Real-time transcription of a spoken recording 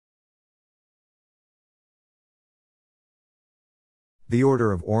The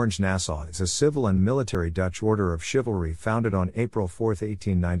Order of Orange-Nassau is a civil and military Dutch order of chivalry founded on April 4,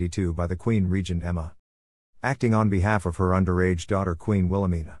 1892 by the Queen Regent Emma, acting on behalf of her underage daughter Queen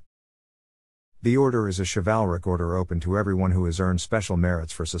Wilhelmina. The order is a chivalric order open to everyone who has earned special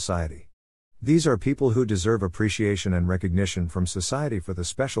merits for society. These are people who deserve appreciation and recognition from society for the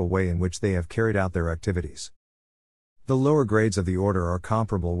special way in which they have carried out their activities. The lower grades of the order are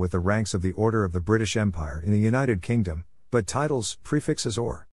comparable with the ranks of the Order of the British Empire in the United Kingdom, but titles, prefixes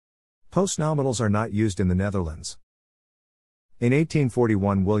or postnominals are not used in the Netherlands. In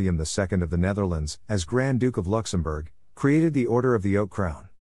 1841 William II of the Netherlands, as Grand Duke of Luxembourg, created the Order of the Oak Crown.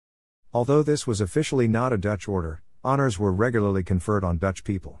 Although this was officially not a Dutch order, honors were regularly conferred on Dutch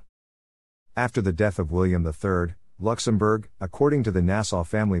people. After the death of William III, Luxembourg, according to the Nassau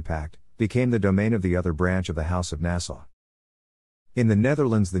Family Pact, became the domain of the other branch of the House of Nassau. In the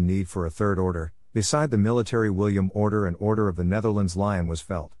Netherlands the need for a third order, beside the military William Order and Order of the Netherlands Lion was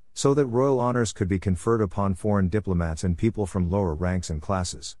felt, so that royal honors could be conferred upon foreign diplomats and people from lower ranks and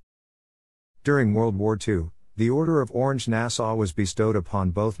classes. During World War II, the Order of Orange-Nassau was bestowed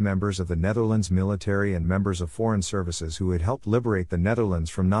upon both members of the Netherlands military and members of foreign services who had helped liberate the Netherlands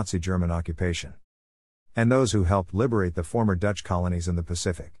from Nazi German occupation, and those who helped liberate the former Dutch colonies in the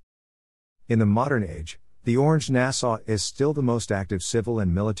Pacific. In the modern age, the Orange-Nassau is still the most active civil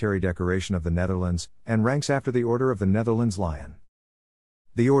and military decoration of the Netherlands, and ranks after the Order of the Netherlands Lion.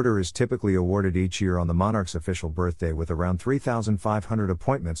 The order is typically awarded each year on the monarch's official birthday with around 3,500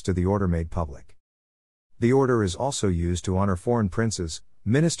 appointments to the order made public. The order is also used to honor foreign princes,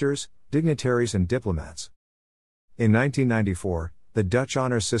 ministers, dignitaries and diplomats. In 1994, the Dutch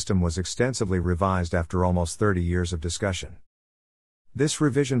honor system was extensively revised after almost 30 years of discussion. This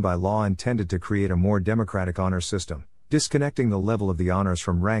revision by law intended to create a more democratic honor system, disconnecting the level of the honors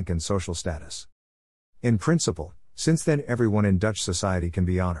from rank and social status. In principle, since then everyone in Dutch society can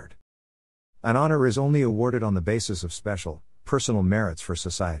be honored. An honor is only awarded on the basis of special, personal merits for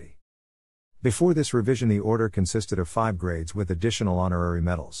society. Before this revision the order consisted of 5 grades with additional honorary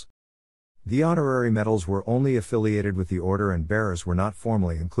medals. The honorary medals were only affiliated with the order and bearers were not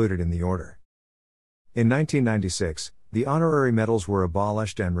formally included in the order. In 1996, the honorary medals were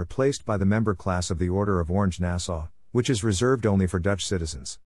abolished and replaced by the member class of the Order of Orange-Nassau, which is reserved only for Dutch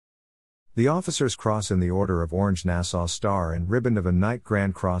citizens. The Officer's Cross in the Order of Orange-Nassau Star and Ribbon of a Knight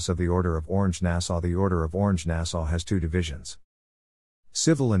Grand Cross of the Order of Orange-Nassau. The Order of Orange-Nassau has 2 divisions.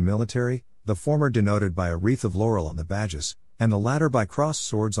 Civil and military, the former denoted by a wreath of laurel on the badges, and the latter by crossed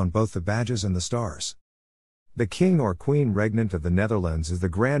swords on both the badges and the stars. The King or Queen Regent of the Netherlands is the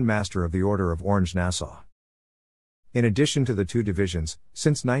Grand Master of the Order of Orange-Nassau. In addition to the 2 divisions,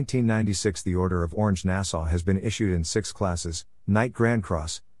 since 1996 the Order of Orange-Nassau has been issued in 6 classes: Knight Grand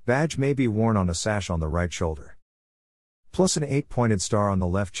Cross, badge may be worn on a sash on the right shoulder, plus an 8-pointed star on the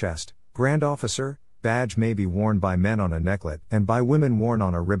left chest; Grand Officer, badge may be worn by men on a necklet and by women worn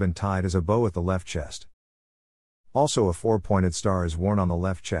on a ribbon tied as a bow at the left chest. Also a 4-pointed star is worn on the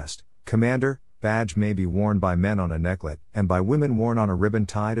left chest. Commander, badge may be worn by men on a necklet and by women worn on a ribbon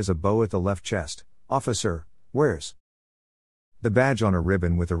tied as a bow at the left chest. Officer, wears the badge on a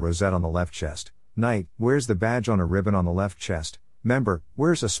ribbon with a rosette on the left chest. Knight, wears the badge on a ribbon on the left chest. Member,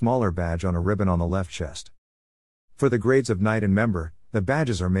 wears a smaller badge on a ribbon on the left chest. For the grades of Knight and Member, the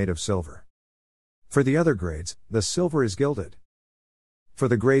badges are made of silver. For the other grades, the silver is gilded. For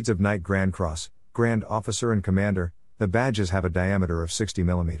the grades of Knight Grand Cross, Grand Officer and Commander, the badges have a diameter of 60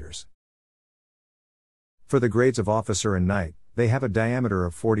 mm. For the grades of Officer and Knight, they have a diameter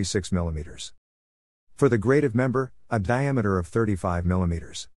of 46 mm. For the grade of Member, a diameter of 35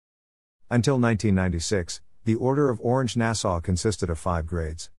 mm. Until 1996, the Order of Orange-Nassau consisted of 5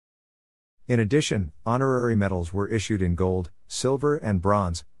 grades. In addition, honorary medals were issued in gold, silver and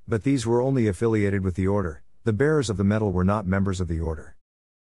bronze, but these were only affiliated with the order. The bearers of the medal were not members of the order.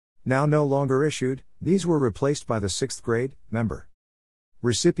 Now no longer issued, these were replaced by the 6th grade, Member.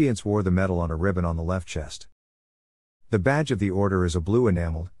 Recipients wore the medal on a ribbon on the left chest. The badge of the order is a blue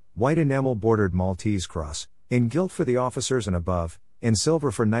enameled, white enamel bordered Maltese cross, in gilt for the officers and above, in silver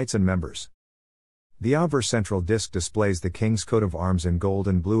for knights and members. The obverse central disc displays the King's coat of arms in gold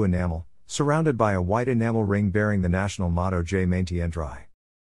and blue enamel, surrounded by a white enamel ring bearing the national motto Je maintiendrai.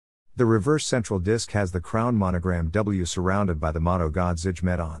 The reverse central disc has the crown monogram W surrounded by the motto God zich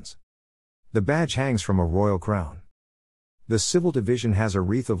met ons. The badge hangs from a royal crown. The civil division has a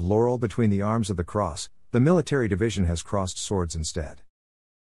wreath of laurel between the arms of the cross, the military division has crossed swords instead.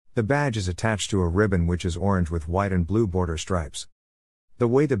 The badge is attached to a ribbon which is orange with white and blue border stripes. The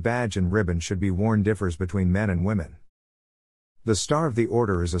way the badge and ribbon should be worn differs between men and women. The star of the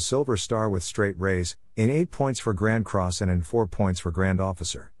order is a silver star with straight rays, in 8 points for Grand Cross and in 4 points for Grand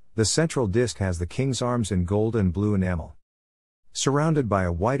Officer. The central disc has the king's arms in gold and blue enamel, surrounded by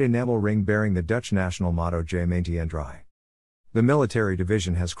a white enamel ring bearing the Dutch national motto Gemeente. The military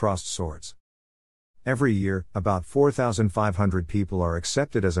division has crossed swords. Every year, about 4,500 people are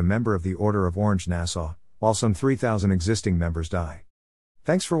accepted as a member of the Order of Orange-Nassau, while some 3,000 existing members die.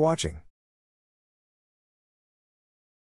 Thanks for watching.